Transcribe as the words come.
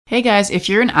Hey guys, if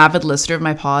you're an avid listener of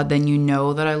my pod, then you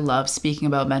know that I love speaking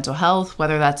about mental health,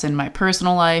 whether that's in my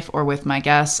personal life or with my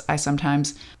guests. I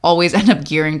sometimes always end up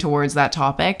gearing towards that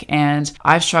topic, and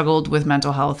I've struggled with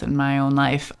mental health in my own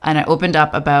life. And I opened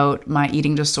up about my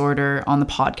eating disorder on the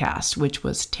podcast, which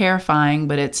was terrifying,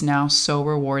 but it's now so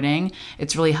rewarding.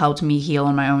 It's really helped me heal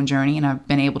on my own journey, and I've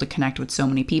been able to connect with so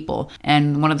many people.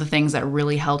 And one of the things that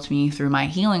really helped me through my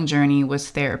healing journey was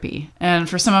therapy. And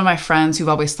for some of my friends who've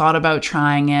always thought about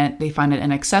trying it, they find it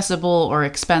inaccessible or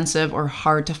expensive or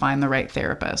hard to find the right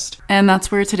therapist. And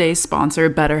that's where today's sponsor,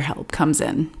 BetterHelp, comes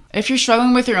in. If you're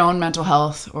struggling with your own mental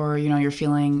health or, you're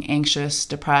feeling anxious,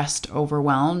 depressed,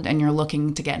 overwhelmed, and you're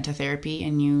looking to get into therapy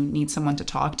and you need someone to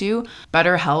talk to,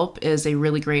 BetterHelp is a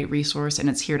really great resource and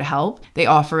it's here to help. They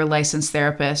offer licensed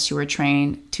therapists who are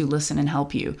trained to listen and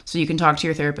help you. So you can talk to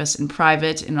your therapist in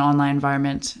private, in an online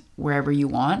environment, wherever you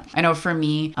want. I know for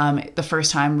me, the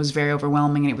first time was very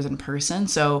overwhelming and it was in person.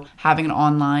 So having it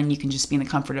online, you can just be in the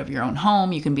comfort of your own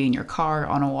home. You can be in your car,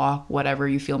 on a walk, whatever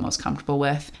you feel most comfortable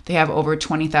with. They have over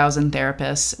 20,000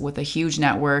 therapists with a huge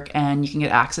network, and you can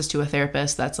get access to a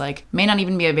therapist that's may not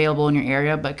even be available in your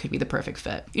area, but could be the perfect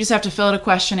fit. You just have to fill out a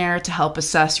questionnaire to help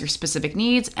assess your specific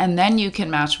needs, and then you can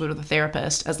match with a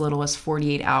therapist as little as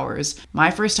 48 hours.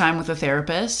 My first time with a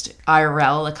therapist,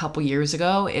 IRL, a couple years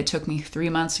ago, it took me 3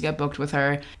 months to get booked with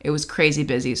her. It was crazy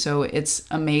busy. So it's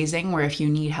amazing where if you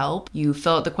need help, you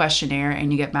fill out the questionnaire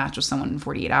and you get matched with someone in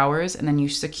 48 hours, and then you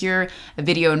secure a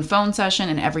video and phone session,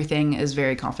 and everything is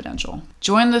very confidential.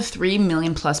 Join the 3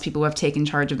 million plus people who have taken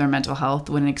charge of their mental health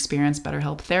with an experienced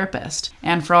BetterHelp therapist.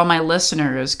 And for all my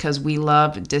listeners, because we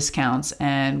love discounts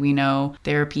and we know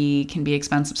therapy can be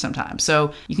expensive sometimes.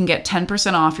 So you can get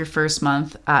 10% off your first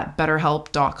month at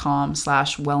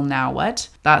betterhelp.com/wellnowwhat.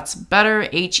 That's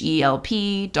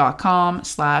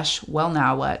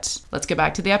betterhelp.com/wellnowwhat. Let's get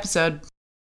back to the episode.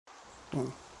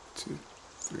 1, 2,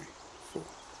 3, 4.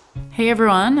 Hey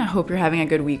everyone, I hope you're having a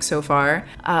good week so far.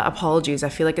 Apologies, I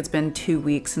feel like it's been 2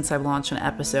 weeks since I've launched an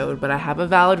episode, but I have a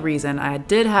valid reason. I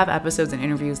did have episodes and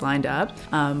interviews lined up,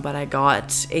 but I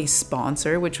got a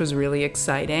sponsor, which was really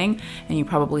exciting, and you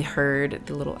probably heard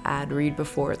the little ad read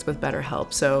before. It's with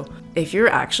BetterHelp. So if you're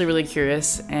actually really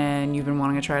curious and you've been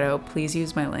wanting to try it out, please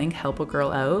use my link, help a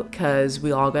girl out, because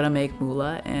we all gotta make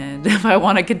moolah, and if I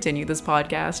want to continue this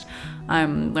podcast,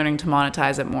 I'm learning to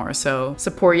monetize it more. So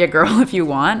support your girl if you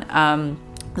want.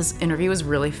 This interview was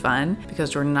really fun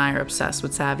because Jordan and I are obsessed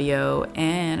with Savio,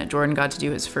 and Jordan got to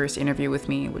do his first interview with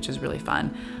me, which is really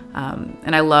fun.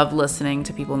 And I love listening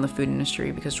to people in the food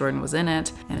industry because Jordan was in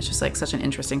it, and it's just such an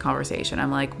interesting conversation.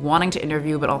 I'm wanting to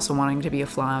interview but also wanting to be a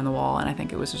fly on the wall, and I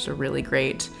think it was just a really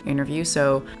great interview.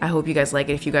 So I hope you guys like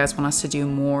it. If you guys want us to do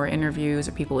more interviews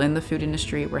of people in the food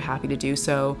industry, we're happy to do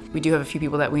so. We do have a few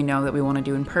people that we know that we want to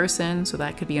do in person, so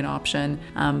that could be an option.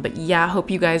 But yeah, hope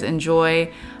you guys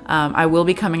enjoy. I will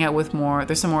be coming out with more.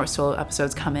 There's some more solo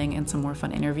episodes coming and some more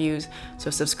fun interviews. So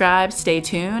subscribe, stay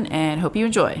tuned, and hope you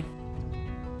enjoy.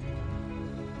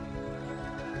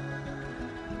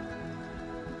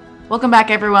 Welcome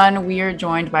back, everyone. We are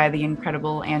joined by the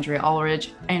incredible Andrea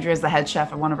Ulrich. Andrea is the head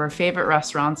chef at one of our favorite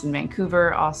restaurants in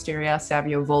Vancouver, Osteria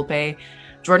Savio Volpe.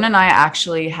 Jordan and I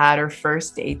actually had our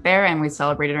first date there, and we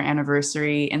celebrated our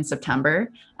anniversary in September,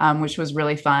 which was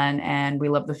really fun, and we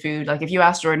love the food. If you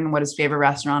ask Jordan what his favorite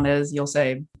restaurant is, you'll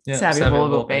say Savio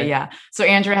Volpe. Yeah. So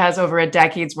Andrea has over a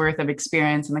decade's worth of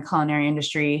experience in the culinary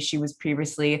industry. She was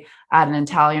previously at an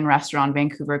Italian restaurant in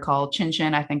Vancouver called Chin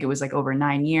Chin. I think it was over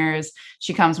 9 years.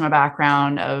 She comes from a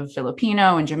background of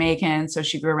Filipino and Jamaican, so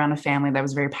she grew around a family that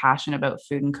was very passionate about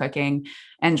food and cooking.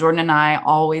 And Jordan and I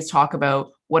always talk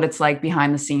about what it's like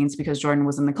behind the scenes because Jordan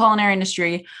was in the culinary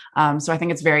industry. So I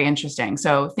think it's very interesting.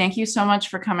 So thank you so much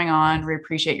for coming on. We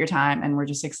appreciate your time, and we're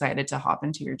just excited to hop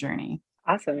into your journey.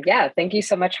 Awesome. Yeah. Thank you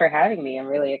so much for having me. I'm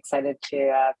really excited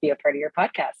to be a part of your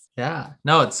podcast. Yeah.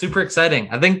 No, it's super exciting.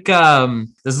 I think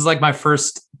this is my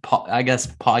first,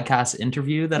 podcast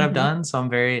interview that I've done. So I'm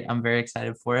very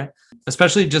excited for it,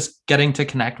 especially just getting to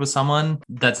connect with someone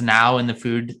that's now in the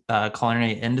food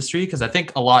culinary industry, because I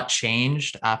think a lot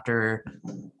changed after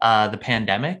the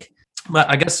pandemic. But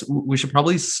I guess we should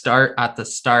probably start at the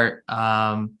start.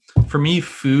 For me,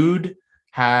 food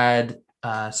had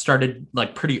started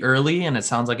pretty early, and it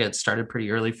sounds like it started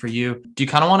pretty early for you. Do you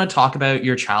kind of want to talk about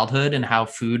your childhood and how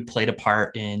food played a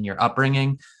part in your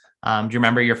upbringing? Do you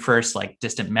remember your first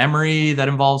distant memory that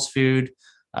involves food?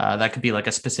 That could be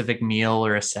a specific meal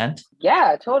or a scent.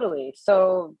 Yeah, totally.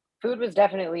 So food was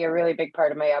definitely a really big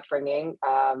part of my upbringing.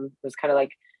 It was kind of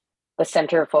the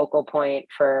center focal point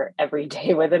for every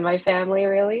day within my family,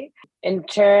 really. In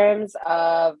terms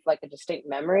of a distinct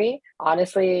memory,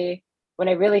 honestly, when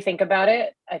I really think about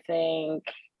it, I think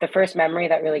the first memory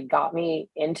that really got me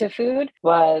into food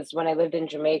was when I lived in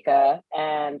Jamaica.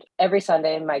 And every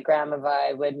Sunday, my grandma and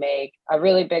I would make a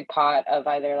really big pot of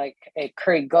either like a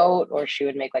curry goat, or she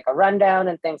would make like a rundown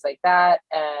and things like that.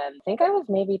 And I think I was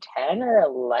maybe 10 or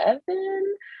 11.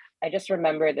 I just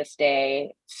remember this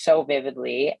day so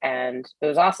vividly, and it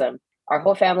was awesome. Our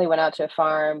whole family went out to a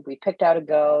farm. We picked out a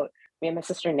goat. Me and my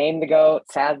sister named the goat,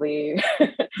 sadly.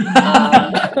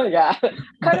 Yeah,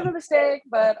 kind of a mistake,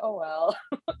 but oh well.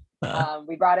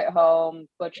 We brought it home,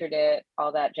 butchered it,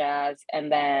 all that jazz.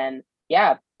 And then,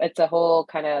 yeah, it's a whole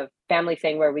kind of family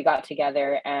thing where we got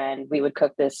together and we would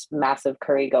cook this massive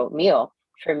curry goat meal.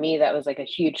 For me, that was like a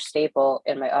huge staple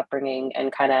in my upbringing,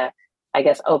 and kind of, I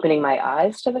guess, opening my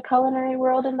eyes to the culinary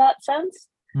world in that sense,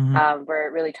 where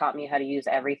it really taught me how to use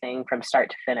everything from start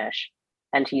to finish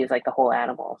and to use like the whole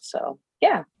animal. So,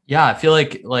 yeah. Yeah, I feel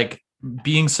like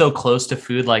being so close to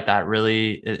food like that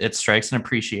really it strikes an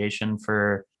appreciation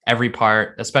for every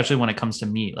part, especially when it comes to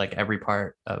meat, like every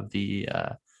part of the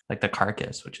like the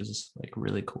carcass, which is like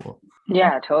really cool.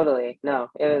 Yeah, totally. No,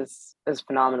 it was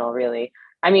phenomenal, really.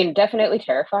 I mean, definitely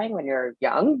terrifying when you're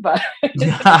young, but but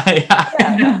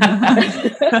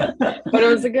it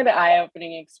was a good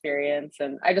eye-opening experience.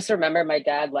 And I just remember my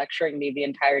dad lecturing me the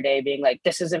entire day, being like,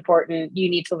 "This is important. You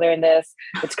need to learn this.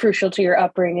 It's crucial to your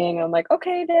upbringing." I'm like,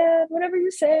 "Okay, Dad, whatever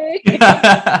you say."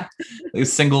 A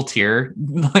single tear.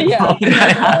 Like, Yeah.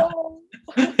 oh,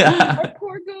 yeah. Our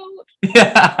poor goat.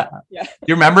 Yeah. Yeah. Do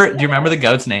you remember the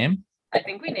goat's name? I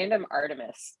think we named him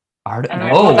Artemis. Oh,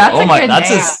 That's a oh my, good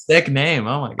that's name. a sick name.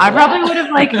 Oh my god. I probably would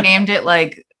have like named it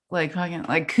like fucking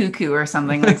like cuckoo or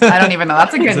something. Like I don't even know.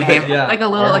 That's a good It's a name. bit- yeah. Like a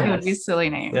little like it would Artemis. be a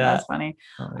silly name. Yeah. That's funny.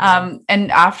 Oh my God.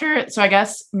 And after, so I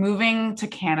guess moving to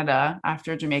Canada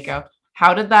after Jamaica,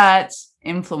 how did that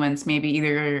influence maybe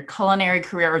either your culinary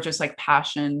career or just like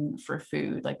passion for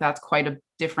food? Like that's quite a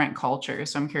different culture.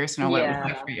 So I'm curious to know what it was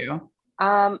like Yeah. for you.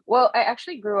 Well, I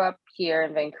actually grew up here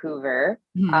in Vancouver.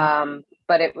 Mhm.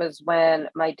 But it was when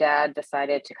my dad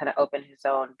decided to kind of open his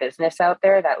own business out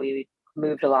there that we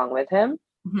moved along with him.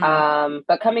 Mhm.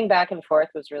 But coming back and forth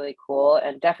was really cool,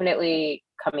 and definitely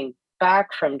coming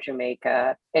back from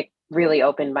Jamaica, it really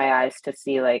opened my eyes to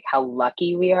see like how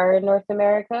lucky we are in North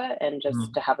America, and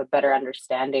just to have a better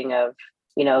understanding of,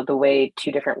 the way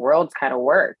two different worlds kind of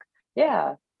work.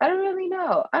 Yeah, I don't really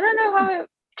know. I don't know how it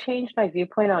changed my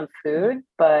viewpoint on food,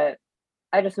 but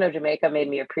I just know Jamaica made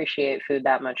me appreciate food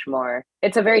that much more.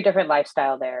 It's a very different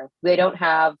lifestyle there. They don't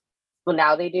have, well,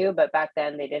 now they do, but back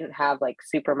then they didn't have like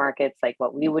supermarkets like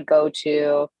what we would go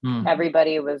to. Mm.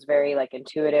 Everybody was very like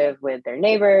intuitive with their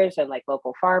neighbors and like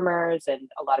local farmers, and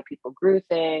a lot of people grew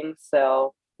things.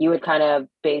 So you would kind of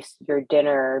base your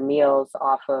dinner meals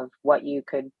off of what you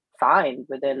could find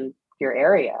within your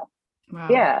area. Wow.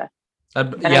 Yeah.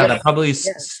 That, And yeah, I that guess, probably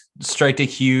yeah. strike a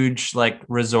huge like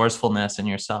resourcefulness in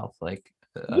yourself. Like,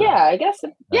 Yeah, I guess,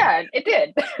 yeah, it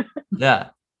did.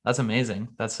 yeah, that's amazing.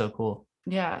 That's so cool.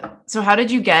 Yeah. So how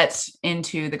did you get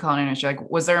into the culinary industry?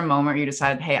 Like, was there a moment where you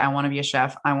decided, hey, I want to be a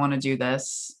chef. I want to do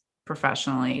this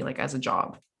professionally, like as a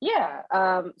job? Yeah.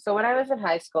 So when I was in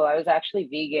high school, I was actually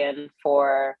vegan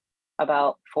for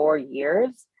about 4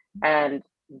 years. And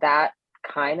that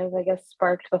kind of, I guess,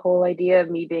 sparked the whole idea of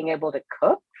me being able to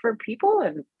cook for people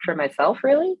and for myself,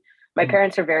 really. My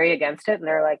parents are very against it, and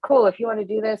they're like, "Cool, if you want to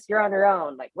do this, you're on your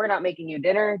own. Like, we're not making you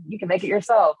dinner. You can make it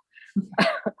yourself."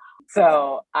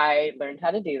 So I learned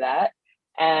how to do that.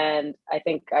 And I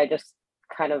think I just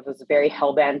kind of was very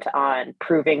hell bent on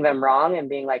proving them wrong and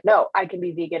being like, "No, I can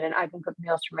be vegan and I can cook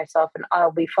meals for myself and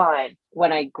I'll be fine."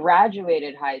 When I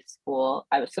graduated high school,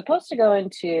 I was supposed to go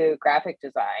into graphic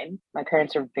design. My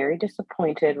parents were very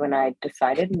disappointed when I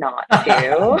decided not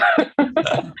to.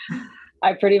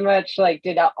 I pretty much like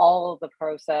did all of the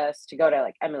process to go to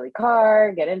like Emily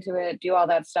Carr, get into it, do all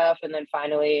that stuff. And then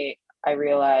finally I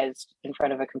realized in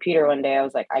front of a computer one day, I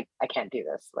was like, I can't do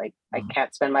this. Like, I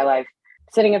can't spend my life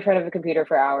sitting in front of a computer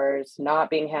for hours, not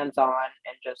being hands-on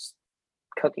and just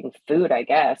cooking food, I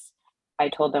guess. I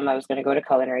told them I was going to go to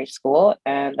culinary school,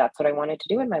 and that's what I wanted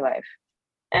to do in my life.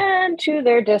 And to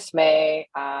their dismay,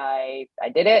 I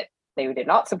did it. They did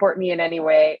not support me in any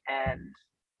way. And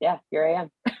yeah, here I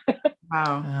am.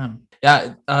 Wow.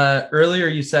 Yeah. Earlier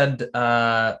you said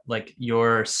like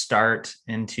your start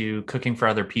into cooking for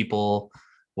other people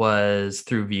was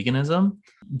through veganism.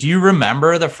 Do you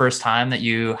remember the first time that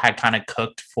you had kind of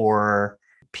cooked for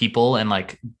people and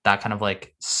like that kind of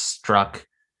like struck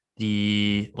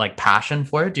the like passion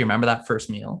for it? Do you remember that first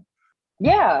meal?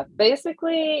 Yeah,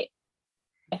 basically,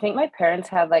 I think my parents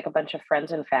had like a bunch of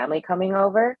friends and family coming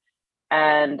over.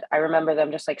 And I remember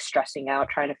them just like stressing out,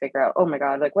 trying to figure out, oh my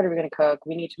God, like, what are we going to cook?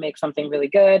 We need to make something really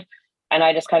good. And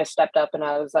I just kind of stepped up and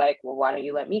I was like, well, why don't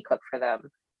you let me cook for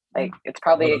them? Like, it's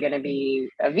probably going to be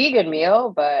a vegan meal,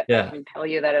 but I can tell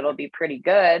you that it'll be pretty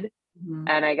good.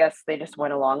 And I guess they just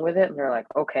went along with it and they're like,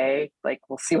 okay, like,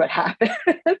 we'll see what happens.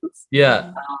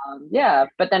 Yeah. Yeah.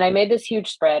 But then I made this huge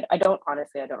spread. I don't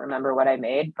remember what I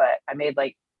made, but I made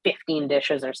like 15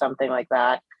 dishes or something like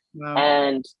that. Wow.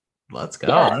 And let's go.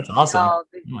 That's awesome.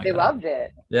 They loved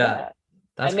it. Yeah.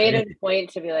 I made it a point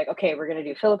to be like, okay, we're going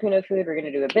to do Filipino food. We're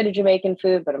going to do a bit of Jamaican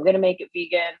food, but I'm going to make it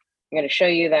vegan. I'm going to show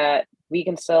you that we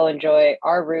can still enjoy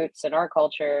our roots and our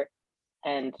culture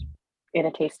and in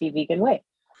a tasty vegan way.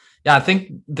 Yeah, I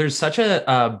think there's such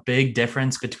a big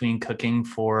difference between cooking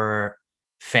for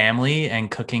family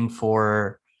and cooking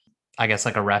for, I guess,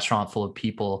 like a restaurant full of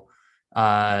people.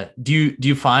 Do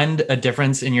you find a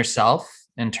difference in yourself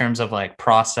in terms of like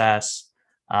process?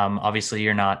 Obviously,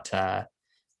 you're not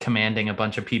commanding a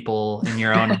bunch of people in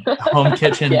your own home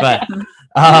kitchen, but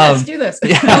let's do this.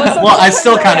 Yeah, well, I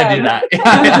still kind of do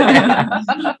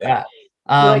that. Yeah.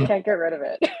 I can't get rid of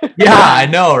it. Yeah, I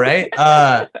know, right?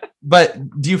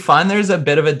 But do you find there's a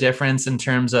bit of a difference in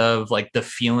terms of like the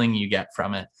feeling you get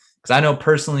from it? Because I know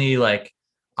personally, like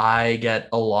I get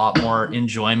a lot more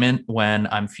enjoyment when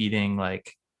I'm feeding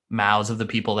like mouths of the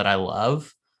people that I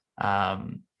love.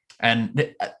 And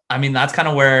I mean, that's kind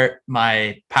of where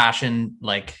my passion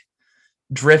like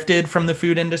drifted from the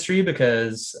food industry,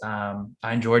 because I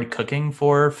enjoyed cooking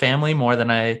for family more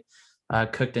than I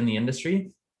cooked in the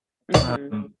industry.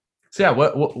 So yeah,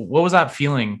 what was that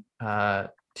feeling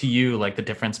to you, like the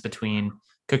difference between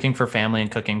cooking for family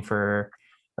and cooking for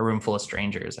a room full of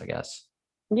strangers, I guess?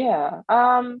 Yeah.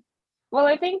 Well,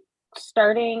 I think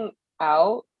starting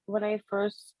out when I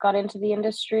first got into the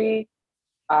industry,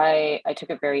 I took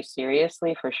it very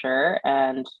seriously for sure.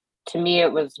 And to me,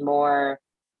 it was more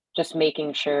just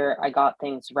making sure I got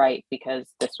things right because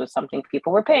this was something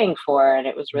people were paying for and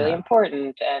it was really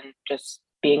important. And just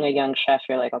being a young chef,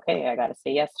 you're like, okay, I got to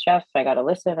say yes, chef. I got to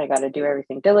listen. I got to do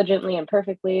everything diligently and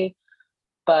perfectly.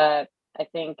 But I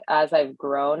think as I've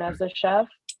grown as a chef,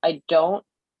 I don't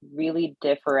really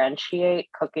differentiate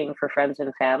cooking for friends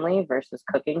and family versus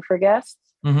cooking for guests.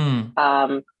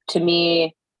 To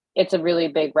me, it's a really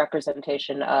big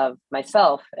representation of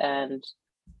myself and,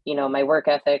 you know, my work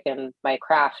ethic and my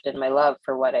craft and my love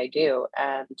for what I do.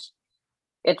 And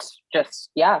it's just,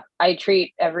 yeah, I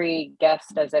treat every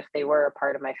guest as if they were a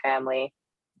part of my family.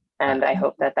 And I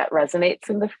hope that resonates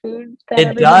in the food.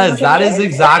 It does. That is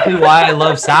exactly why I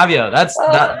love Savio. That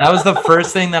was the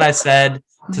first thing that I said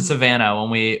to Savannah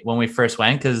when we first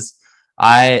went, because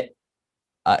I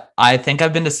think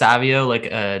I've been to Savio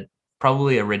like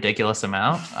probably a ridiculous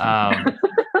amount.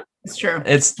 It's true.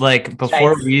 It's like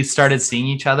before we started seeing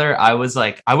each other, I was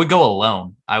like, I would go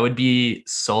alone. I would be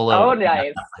solo. Oh,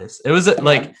 nice. It was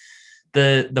like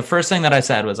the first thing that I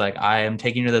said was like, I am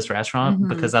taking you to this restaurant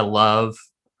because I love.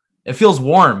 It feels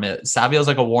warm. Savio's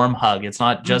like a warm hug. It's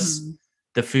not just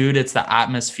the food; it's the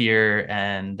atmosphere,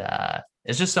 and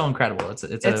it's just so incredible. It's a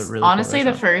really honestly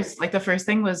cool the first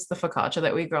thing was the focaccia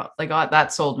that we got.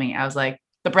 That sold me. I was like,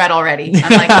 the bread already.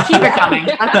 I'm like, keep it coming.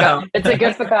 Let's go. It's a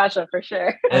good focaccia for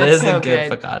sure. It is so a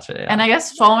good focaccia. Yeah. And I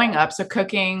guess following up, so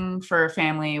cooking for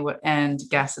family and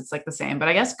guests, it's like the same, but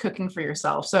I guess cooking for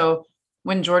yourself. So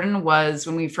when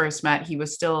we first met, he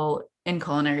was still in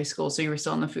culinary school. So you were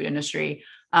still in the food industry.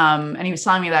 And he was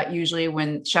telling me that usually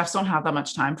when chefs don't have that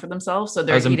much time for themselves, so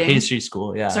they're in eating pastry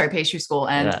school. Yeah. Sorry, pastry school.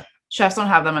 And chefs don't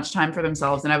have that much time for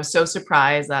themselves. And I was so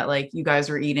surprised that like you guys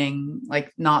were eating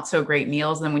like not so great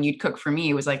meals. And then when you'd cook for me,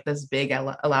 it was like this big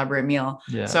elaborate meal.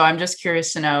 Yeah. So I'm just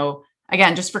curious to know,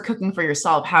 again, just for cooking for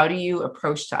yourself, how do you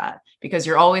approach that? Because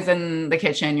you're always in the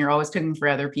kitchen, you're always cooking for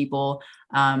other people.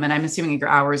 And I'm assuming your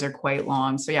hours are quite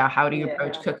long. So yeah, how do you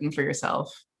approach cooking for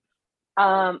yourself?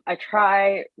 I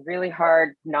try really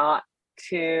hard not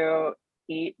to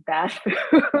eat bad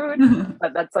food,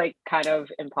 but that's like kind of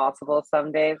impossible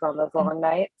some days on those long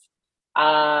nights.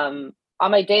 On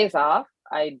my days off,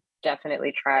 I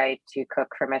definitely try to cook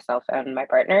for myself and my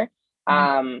partner.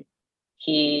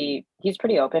 He's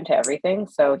pretty open to everything,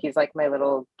 so he's like my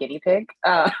little guinea pig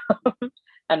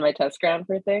and my test ground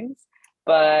for things.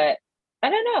 But I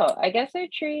don't know, I guess I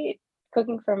treat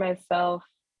cooking for myself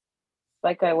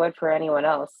like I would for anyone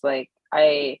else. Like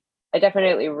I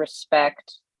definitely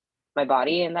respect my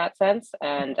body in that sense,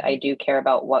 and I do care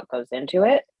about what goes into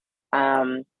it.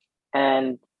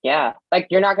 And yeah, like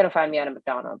you're not going to find me at a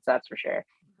McDonald's, that's for sure.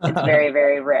 It's very,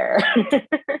 very rare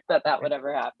that would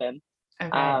ever happen.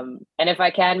 Okay. And if I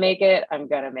can make it, I'm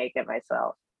going to make it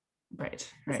myself.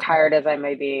 Right. As Right. tired as I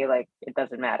may be, like, it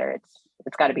doesn't matter.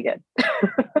 It's got to be good.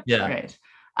 Yeah. Right.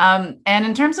 And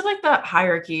in terms of like the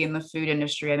hierarchy in the food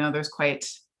industry, I know there's quite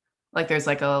like there's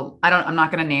like I'm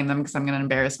not going to name them because I'm going to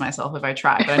embarrass myself if I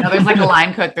try, but I know there's like a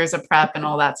line cook, there's a prep and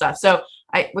all that stuff. So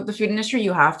with the food industry,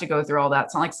 you have to go through all that.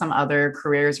 It's not like some other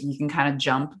careers where you can kind of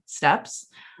jump steps.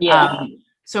 Yeah.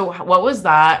 So what was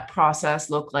that process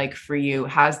look like for you?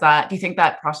 Do you think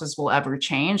that process will ever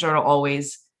change, or it'll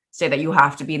always say that you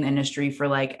have to be in the industry for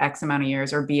like X amount of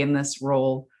years or be in this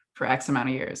role for X amount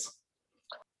of years?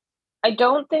 I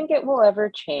don't think it will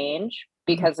ever change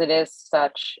because it is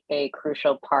such a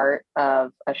crucial part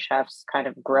of a chef's kind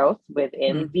of growth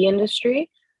within the industry.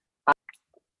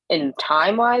 In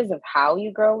time wise of how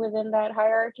you grow within that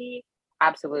hierarchy,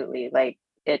 absolutely. Like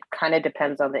it kind of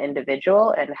depends on the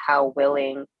individual and how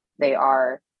willing they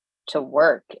are to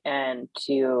work and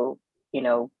to, you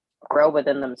know, grow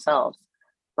within themselves.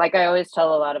 Like I always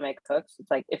tell a lot of my cooks, it's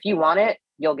like if you want it,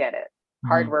 you'll get it.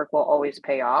 Hard work will always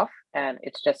pay off, and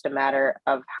it's just a matter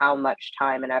of how much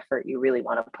time and effort you really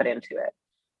want to put into it.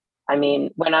 I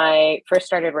mean, when I first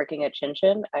started working at Chin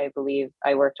Chin, I believe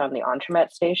I worked on the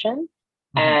entremet station.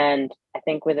 And I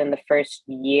think within the first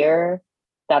year,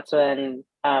 that's when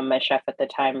my chef at the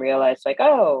time realized, like,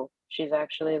 oh, she's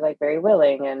actually like very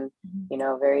willing and, you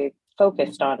know, very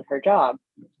focused on her job.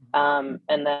 And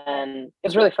then it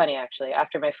was really funny, actually.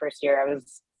 After my first year,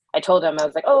 I told him, I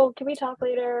was like, oh, can we talk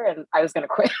later? And I was going to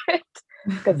quit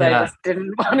because I just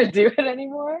didn't want to do it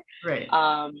anymore. Right.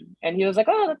 And he was like,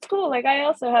 oh, that's cool. Like, I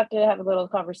also have to have a little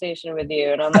conversation with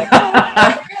you. And I'm like,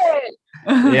 oh, great.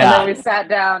 And then we sat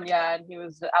down, and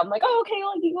I'm like, oh, okay,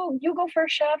 well, you go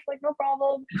first, chef, like no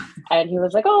problem. And he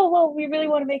was like, oh, well, we really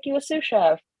want to make you a sous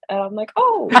chef. And I'm like,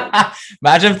 oh.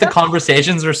 Imagine if the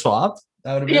conversations were swapped.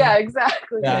 That would have been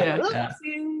exactly.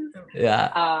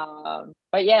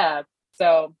 But yeah,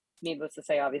 so needless to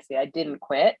say, obviously I didn't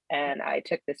quit and I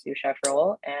took the sous chef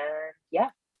role and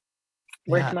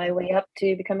worked my way up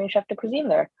to becoming chef de cuisine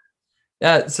there.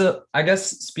 Yeah, so I guess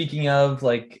speaking of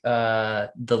like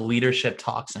the leadership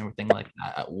talks and everything like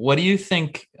that, what do you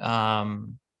think,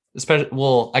 especially,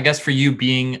 well, I guess for you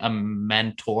being a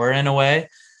mentor in a way,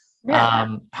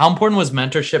 how important was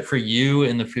mentorship for you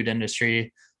in the food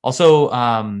industry? Also,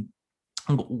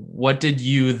 what did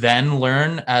you then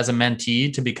learn as a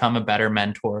mentee to become a better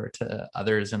mentor to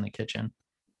others in the kitchen?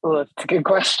 Oh, that's a good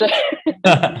question.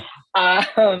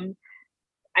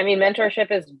 I mean,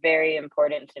 mentorship is very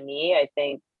important to me. I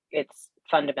think it's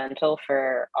fundamental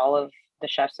for all of the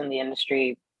chefs in the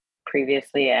industry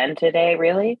previously and today,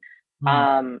 really.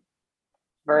 For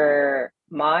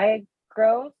my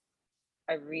growth,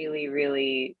 I really,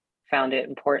 really found it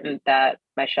important that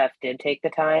my chef did take the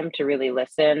time to really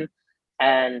listen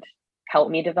and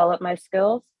help me develop my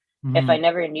skills. If I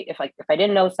never knew, if I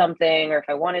didn't know something or if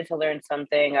I wanted to learn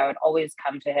something, I would always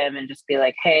come to him and just be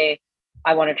like, hey,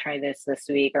 I want to try this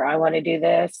week, or I want to do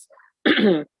this.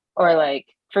 Or like,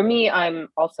 for me, I'm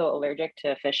also allergic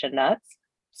to fish and nuts.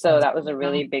 So that was a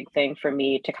really big thing for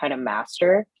me to kind of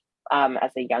master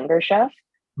as a younger chef.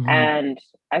 And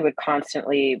I would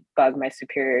constantly bug my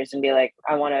superiors and be like,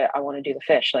 I want to do the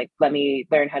fish. Like, let me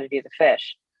learn how to do the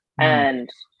fish. And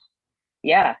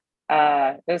it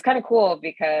was kind of cool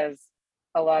because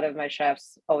a lot of my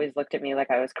chefs always looked at me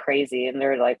like I was crazy, and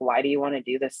they're like, why do you want to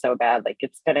do this so bad? Like,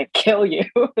 it's going to kill you.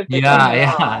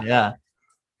 Yeah.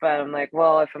 But I'm like,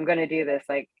 well, if I'm going to do this,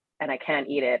 like, and I can't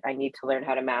eat it, I need to learn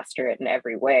how to master it in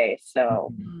every way.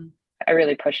 So I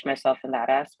really pushed myself in that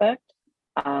aspect.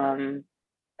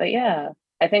 But yeah,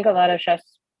 I think a lot of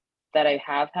chefs that I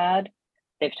have had,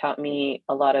 they've taught me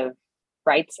a lot of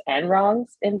rights and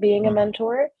wrongs in being a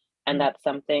mentor. And that's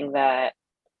something that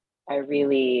I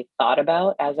really thought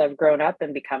about as I've grown up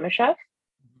and become a chef.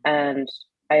 And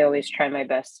I always try my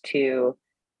best to,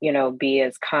 you know, be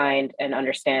as kind and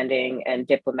understanding and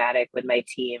diplomatic with my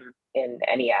team in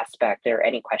any aspect or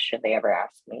any question they ever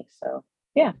ask me. So,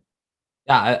 yeah.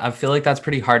 Yeah, I feel like that's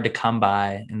pretty hard to come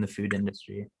by in the food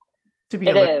industry.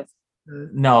 It is.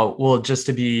 No, well, just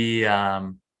to be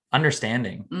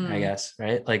understanding, I guess,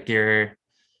 right? Like the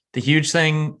huge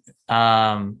thing.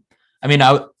 I mean,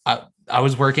 I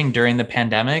was working during the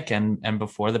pandemic and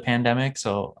before the pandemic,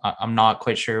 so I'm not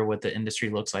quite sure what the industry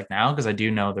looks like now, because I do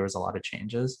know there was a lot of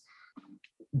changes.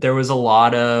 There was a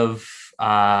lot of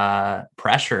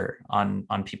pressure on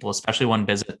people, especially when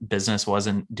business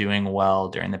wasn't doing well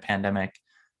during the pandemic.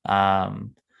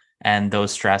 And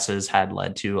those stresses had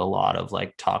led to a lot of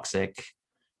like toxic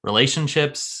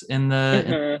relationships in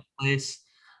the place.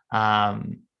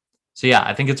 So yeah,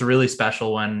 I think it's really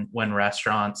special when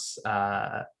restaurants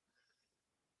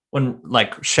when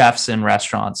like chefs in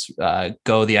restaurants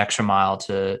go the extra mile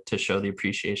to show the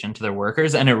appreciation to their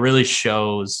workers, and it really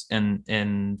shows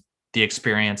in the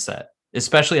experience that,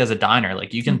 especially as a diner,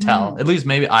 like you can tell, at least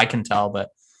maybe I can tell, but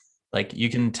like you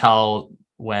can tell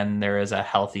when there is a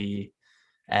healthy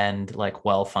and like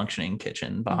well functioning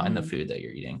kitchen behind the food that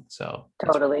you're eating. So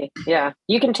Totally. Yeah.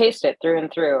 You can taste it through and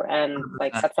through. And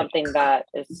like, 100%. that's something that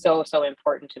is so, so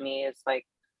important to me is like,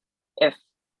 if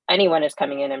anyone is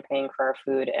coming in and paying for our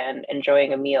food and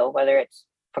enjoying a meal, whether it's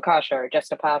focaccia or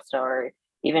just a pasta or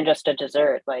even just a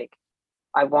dessert, like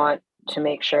I want to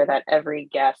make sure that every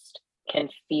guest can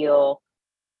feel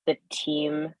the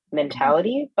team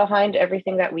mentality behind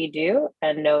everything that we do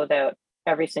and know that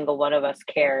every single one of us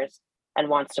cares and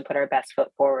wants to put our best foot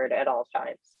forward at all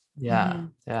times. Yeah.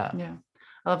 Yeah.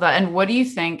 I love that. And what do you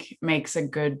think makes a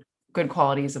good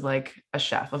qualities of like a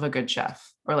chef, of a good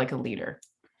chef or like a leader?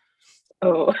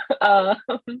 Oh, I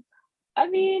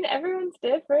mean, everyone's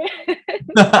different.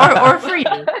 or for you,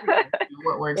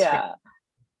 what works for you? Yeah.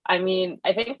 I mean,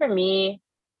 I think for me,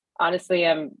 honestly,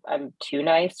 I'm too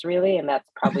nice, really, and that's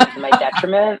probably to my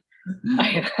detriment.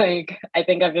 I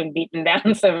think I've been beaten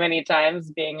down so many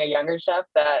times being a younger chef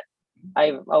that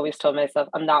I've always told myself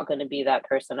I'm not going to be that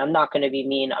person. I'm not going to be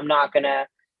mean. I'm not going to,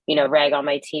 rag on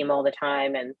my team all the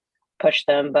time and push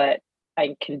them, but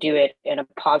I can do it in a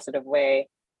positive way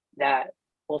that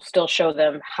will still show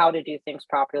them how to do things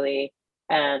properly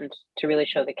and to really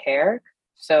show the care.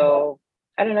 So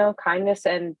I don't know, kindness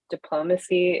and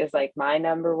diplomacy is like my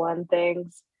number one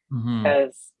things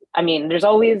because I mean, there's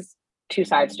always two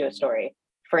sides to a story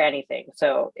for anything.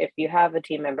 So if you have a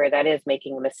team member that is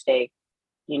making a mistake,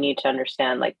 you need to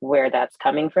understand like where that's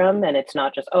coming from. And it's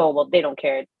not just, oh, well, they don't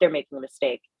care. They're making a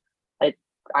mistake.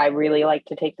 I really like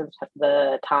to take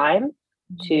the time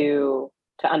to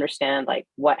understand like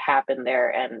what happened there.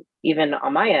 And even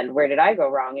on my end, where did I go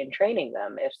wrong in training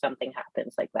them if something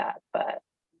happens like that? But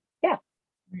yeah.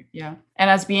 Yeah. And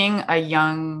as being a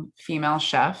young female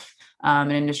chef,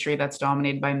 an industry that's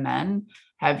dominated by men,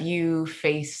 have you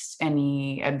faced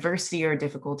any adversity or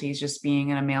difficulties just being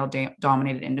in a male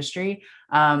dominated industry?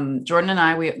 Jordan and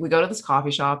I, we go to this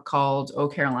coffee shop called Oh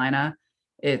Carolina.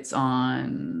 It's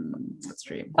on what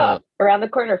street? Around the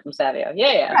corner from Savio.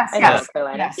 Yeah. Yes, I know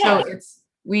Carolina. Yeah. So it's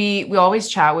we always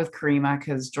chat with Karima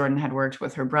because Jordan had worked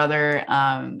with her brother.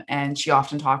 And she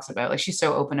often talks about like she's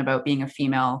so open about being a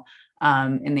female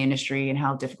in the industry and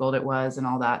how difficult it was and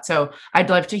all that. So I'd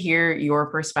love to hear your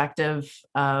perspective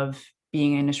of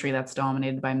being an industry that's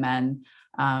dominated by men.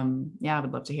 Yeah, I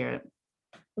would love to hear it.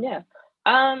 Yeah.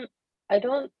 I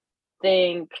don't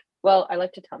think, well, I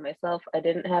like to tell myself I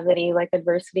didn't have any like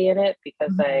adversity in it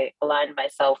because I aligned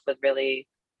myself with really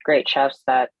great chefs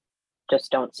that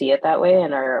just don't see it that way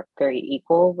and are very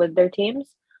equal with their teams.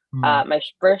 My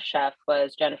first chef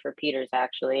was Jennifer Peters,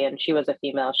 actually, and she was a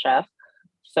female chef.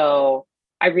 So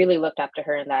I really looked up to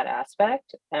her in that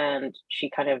aspect, and she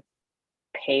kind of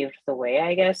paved the way,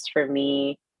 I guess, for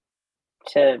me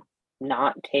to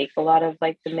not take a lot of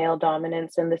like the male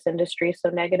dominance in this industry so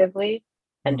negatively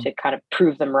and to kind of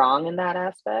prove them wrong in that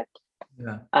aspect.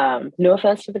 Yeah. No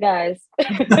offense to the guys,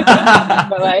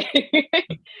 but like,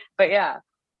 but yeah,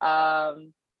 I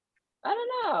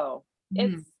don't know.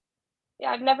 It's,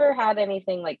 yeah, I've never had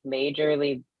anything like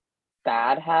majorly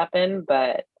bad happen,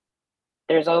 but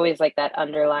there's always like that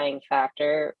underlying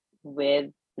factor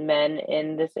with men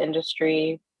in this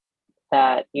industry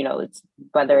that, it's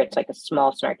whether it's like a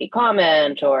small snarky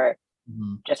comment or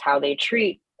just how they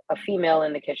treat a female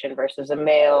in the kitchen versus a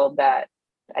male that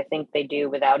I think they do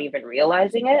without even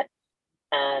realizing it.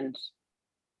 And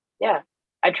yeah,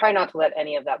 I try not to let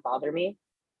any of that bother me.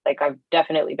 Like I've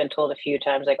definitely been told a few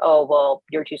times like, oh, well,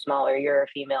 you're too small or you're a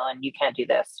female and you can't do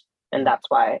this. And that's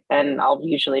why. And I'll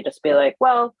usually just be like,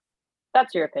 well,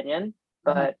 that's your opinion,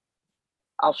 but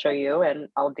I'll show you and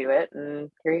I'll do it. And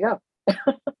here you go.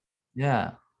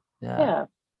 Yeah. Yeah.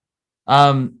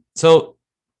 So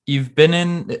you've been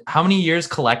in how many years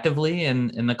collectively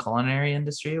in the culinary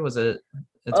industry? Was it?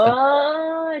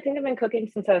 I think I've been cooking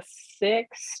since I was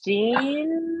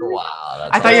 16. Wow.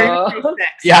 I thought you were going to say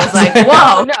 6. Yeah. I was like,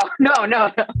 whoa.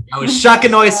 No. I was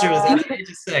shucking oysters at the age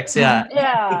of 6. Yeah.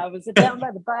 Yeah, I was down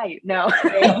by the bite. No.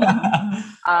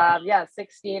 Yeah,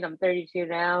 16. I'm 32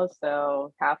 now,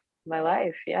 so half my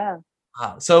life. Yeah.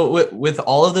 So with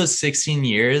all of those 16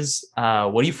 years,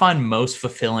 what do you find most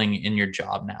fulfilling in your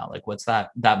job now? Like what's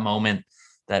that moment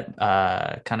that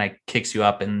kind of kicks you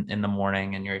up in the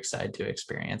morning and you're excited to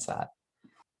experience that?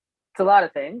 It's a lot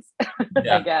of things,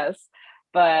 Yeah. I guess.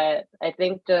 But I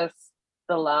think just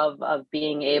the love of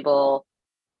being able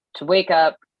to wake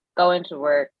up, go into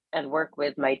work and work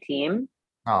with my team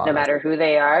Oh, no that's- matter who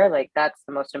they are. Like that's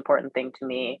the most important thing to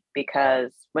me,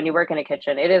 because when you work in a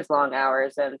kitchen, it is long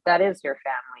hours, and that is your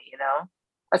family, you know,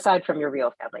 aside from your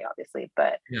real family, obviously.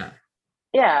 But yeah.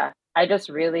 yeah, I just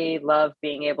really love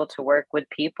being able to work with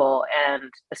people, and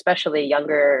especially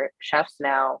younger chefs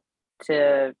now,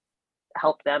 to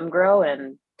help them grow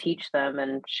and teach them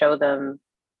and show them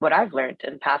what I've learned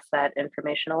and pass that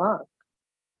information along.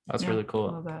 That's Yeah, really I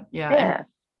cool. love that. Yeah. And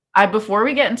Yeah. before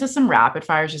we get into some rapid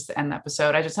fires, just to end the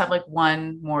episode, I just have like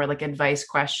one more like advice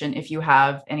question. If you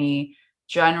have any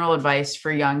general advice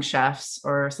for young chefs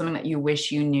or something that you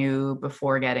wish you knew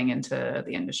before getting into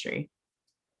the industry.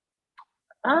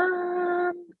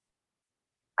 Um,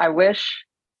 I wish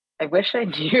I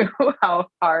knew how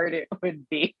hard it would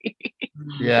be.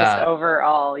 Just Yeah.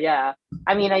 overall, yeah.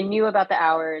 I mean, I knew about the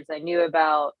hours, I knew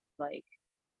about like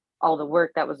all the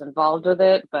work that was involved with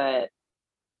it, but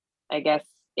I guess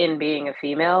in being a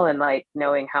female and like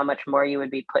knowing how much more you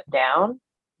would be put down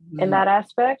in Mhm. that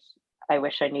aspect, I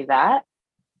wish I knew that.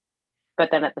 But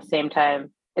then at the same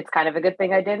time, it's kind of a good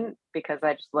thing I didn't, because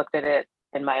I just looked at it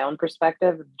in my own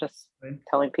perspective, just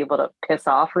telling people to piss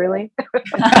off, really.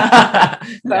 yeah.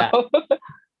 So,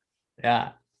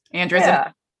 Yeah. Andrew's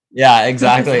yeah. Yeah,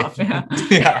 exactly. Off, yeah.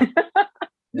 yeah.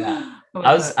 Yeah.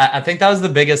 I think that was the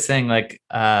biggest thing. Like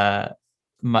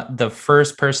the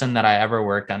first person that I ever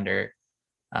worked under,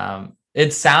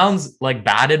 it sounds like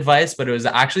bad advice, but it was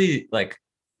actually like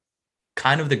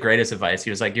kind of the greatest advice. He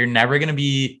was like, you're never going to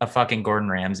be a fucking Gordon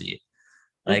Ramsay.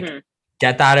 Like,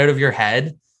 get that out of your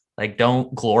head. Like,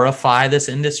 don't glorify this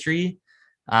industry.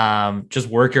 Just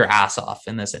work your ass off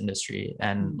in this industry.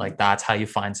 And like, that's how you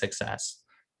find success,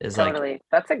 is Totally. like,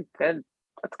 That's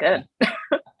good.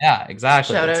 yeah,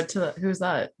 exactly. Shout out to who's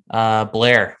that?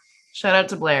 Blair. Shout out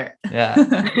to Blair. Yeah.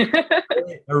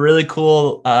 A really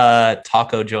cool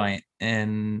taco joint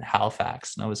in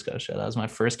Halifax, Nova Scotia. That was my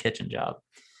first kitchen job.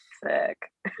 Sick.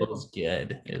 It was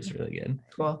good. It was really good.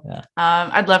 Cool. Yeah.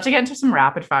 I'd love to get into some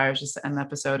rapid fires just to end the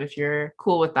episode if you're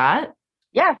cool with that.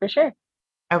 Yeah, for sure.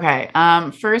 Okay.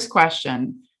 First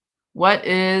question. What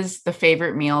is the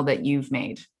favorite meal that you've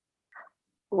made?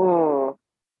 Ooh.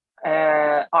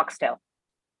 Oxtail.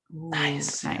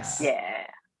 Nice. Yeah.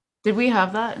 Did we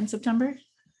have that in September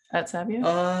at Sabio?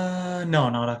 No,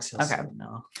 not oxtail. Okay.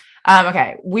 No.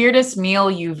 Okay. Weirdest meal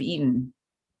you've eaten?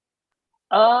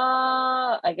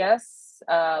 I guess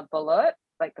balut,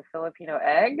 like the Filipino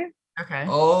egg. Okay.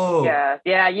 Oh.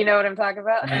 Yeah, you know what I'm talking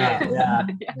about. Yeah.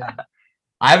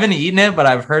 I haven't eaten it, but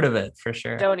I've heard of it for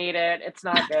sure. Don't eat it. It's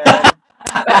not good.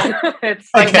 It's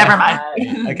Okay, never mind.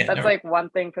 Okay, That's like one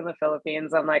thing from the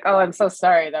Philippines. I'm like, oh, I'm so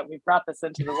sorry that we brought this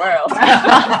into the world.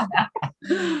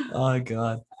 Oh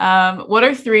god. What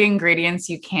are 3 ingredients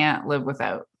you can't live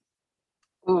without?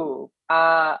 Ooh,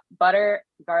 butter,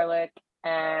 garlic,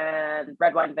 and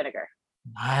red wine vinegar.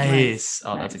 Nice.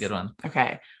 Oh, that's a Nice. good one.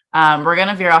 Okay. We're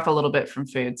gonna veer off a little bit from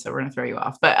food, so we're gonna throw you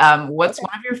off. But what's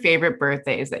one of your favorite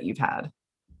birthdays that you've had?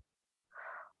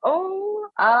 Oh,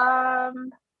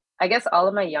 I guess all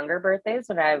of my younger birthdays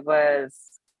when I was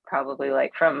probably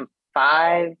like from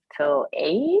 5 till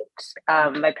 8.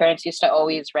 My parents used to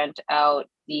always rent out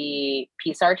the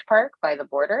Peace Arch Park by the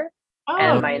border.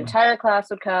 And my entire class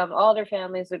would come, all their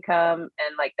families would come,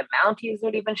 and like the Mounties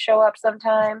would even show up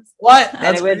sometimes. What?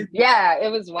 And it would,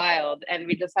 it was wild. And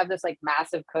we just have this like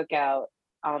massive cookout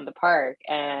on the park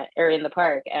or in the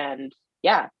park. And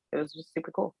yeah, it was just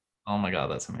super cool. Oh my god,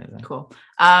 that's amazing. Cool.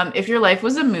 If your life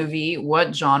was a movie,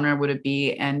 what genre would it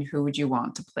be and who would you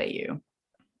want to play you?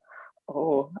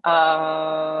 Oh,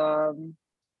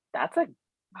 that's a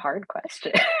hard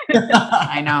question.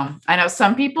 I know.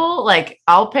 Some people like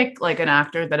I'll pick like an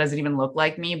actor that doesn't even look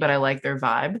like me, but I like their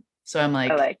vibe. So I'm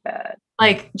like, I like that.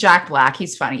 Like Jack Black,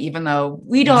 he's funny, even though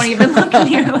we don't even look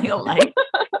nearly alike.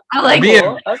 I like Be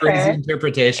Cool. a crazy Okay.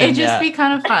 interpretation. it. Just be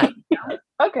kind of fun.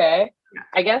 Okay.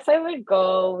 I guess I would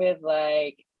go with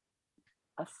like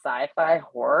a sci-fi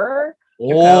horror.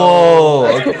 Oh,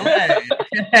 okay.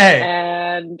 Okay.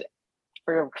 And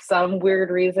for some weird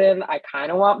reason, I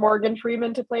kind of want Morgan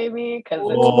Freeman to play me because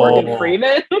it's Oh. Morgan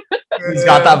Freeman. He's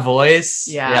got that voice.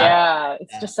 Yeah. Yeah,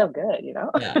 it's just so good, you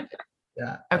know? Yeah.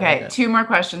 Yeah. I Okay, like it. 2 more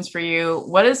questions for you.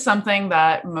 What is something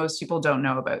that most people don't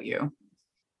know about you?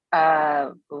 I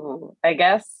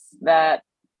guess that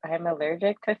I'm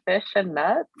allergic to fish and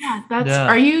nuts. Yeah, Yeah.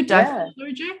 Are you definitely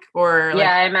allergic or like,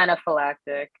 Yeah, I'm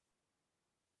anaphylactic.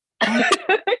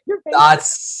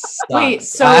 That's Wait,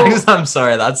 sucks. so- I'm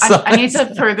sorry. That's I need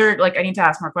to further I need to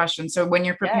ask more questions. So when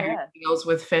you're preparing yeah. meals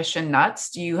with fish and nuts,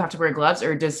 do you have to wear gloves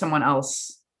or does someone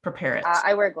else prepare it?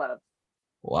 I wear gloves.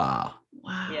 wow.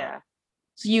 Wow. Yeah.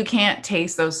 So you can't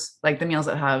taste those, like the meals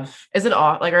that have, is it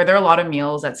all like, are there a lot of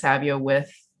meals at Savio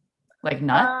with like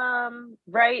nuts?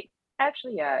 Right.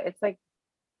 Actually, yeah, it's like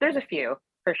there's a few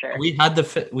for sure. We had the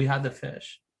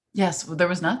fish. Yes, there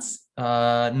was nuts.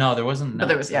 No, there wasn't. But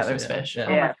there was nuts. there was fish. Yeah.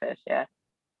 Oh Yeah, my- fish. Yeah.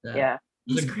 Yeah. Yeah.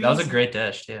 That was a great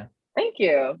dish too. Thank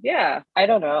you. Yeah. I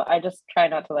don't know. I just try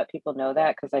not to let people know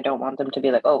that because I don't want them to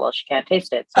be like, oh, well, she can't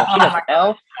taste it. So she doesn't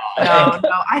know. No,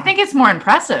 I think it's more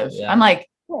impressive. Yeah. I'm like,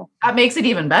 Yeah. that makes it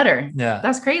even better. Yeah.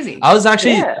 That's crazy. I was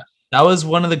actually Yeah. that was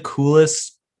one of the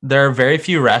coolest. There are very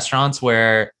few restaurants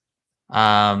where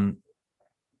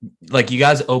like you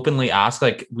guys openly ask,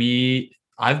 like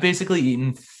I've basically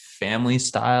eaten family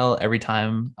style every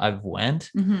time I've went.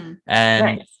 Mhm.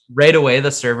 And Nice. right away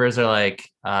the servers are like,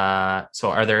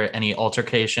 so are there any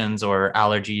altercations or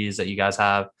allergies that you guys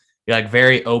have? You're like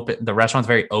very open. The restaurant's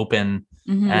very open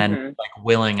Mhm. and Mhm. like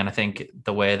willing. And I think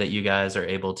the way that you guys are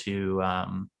able to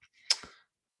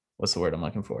what's the word I'm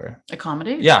looking for?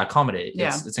 Accommodate? Yeah, accommodate. Yeah.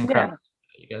 It's incredible.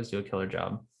 You guys do a killer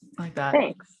job. Like that.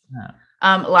 Thanks.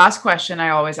 Last question. I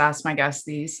always ask my guests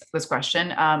this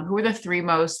question. Who are the 3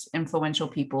 most influential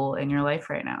people in your life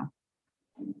right now?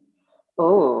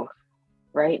 Oh,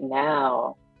 right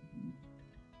now.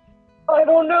 I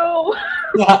don't know.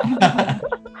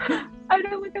 I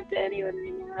don't look up to anyone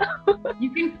right now.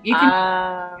 You can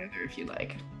if you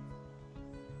like.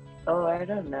 Oh, I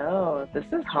don't know. This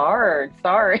is hard.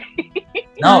 Sorry.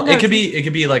 No, No, it could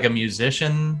be like a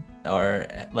musician or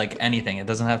like anything. It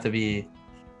doesn't have to be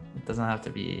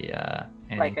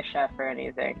anything. Like a chef or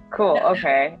anything. Cool.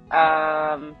 Okay.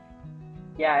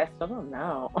 Yeah, I still don't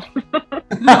know.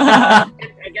 I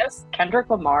guess Kendrick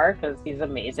Lamar because he's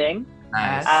amazing.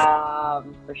 Nice.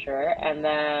 For sure. And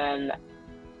then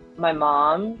my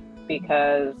mom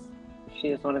because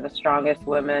she's one of the strongest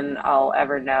women I'll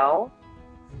ever know.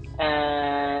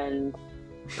 And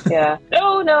yeah.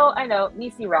 No, I know.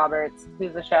 Niecy Roberts,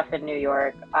 who's a chef in New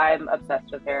York. I'm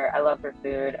obsessed with her. I love her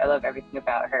food. I love everything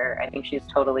about her. I think she's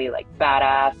totally like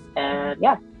badass. And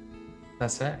yeah.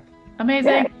 That's it.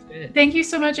 Amazing. Yeah. Thank you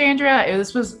so much, Andrea.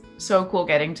 This was so cool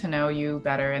getting to know you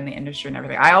better in the industry and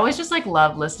everything. I always just like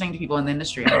love listening to people in the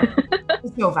industry.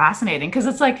 It's so fascinating because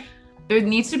it's like there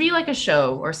needs to be like a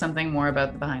show or something more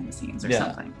about the behind the scenes or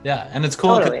something. Yeah, and it's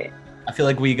cool. 'Cause Totally. I feel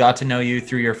like we got to know you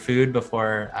through your food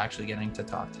before actually getting to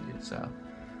talk to you. So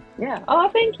Yeah. Oh,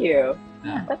 thank you.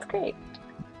 Yeah. That's great.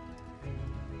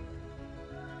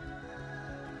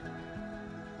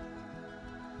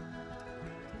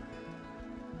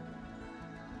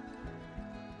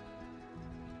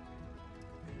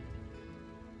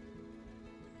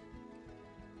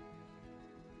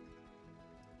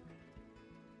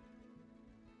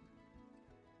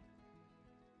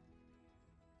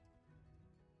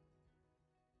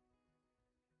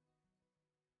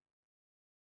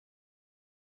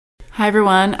 Hi,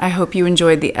 everyone. I hope you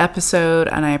enjoyed the episode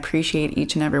and I appreciate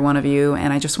each and every one of you.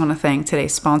 And I just want to thank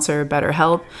today's sponsor,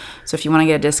 BetterHelp. So if you want to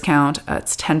get a discount,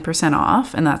 it's 10%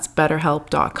 off and that's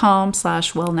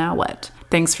betterhelp.com/wellnowwhat.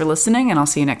 Thanks for listening and I'll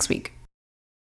see you next week.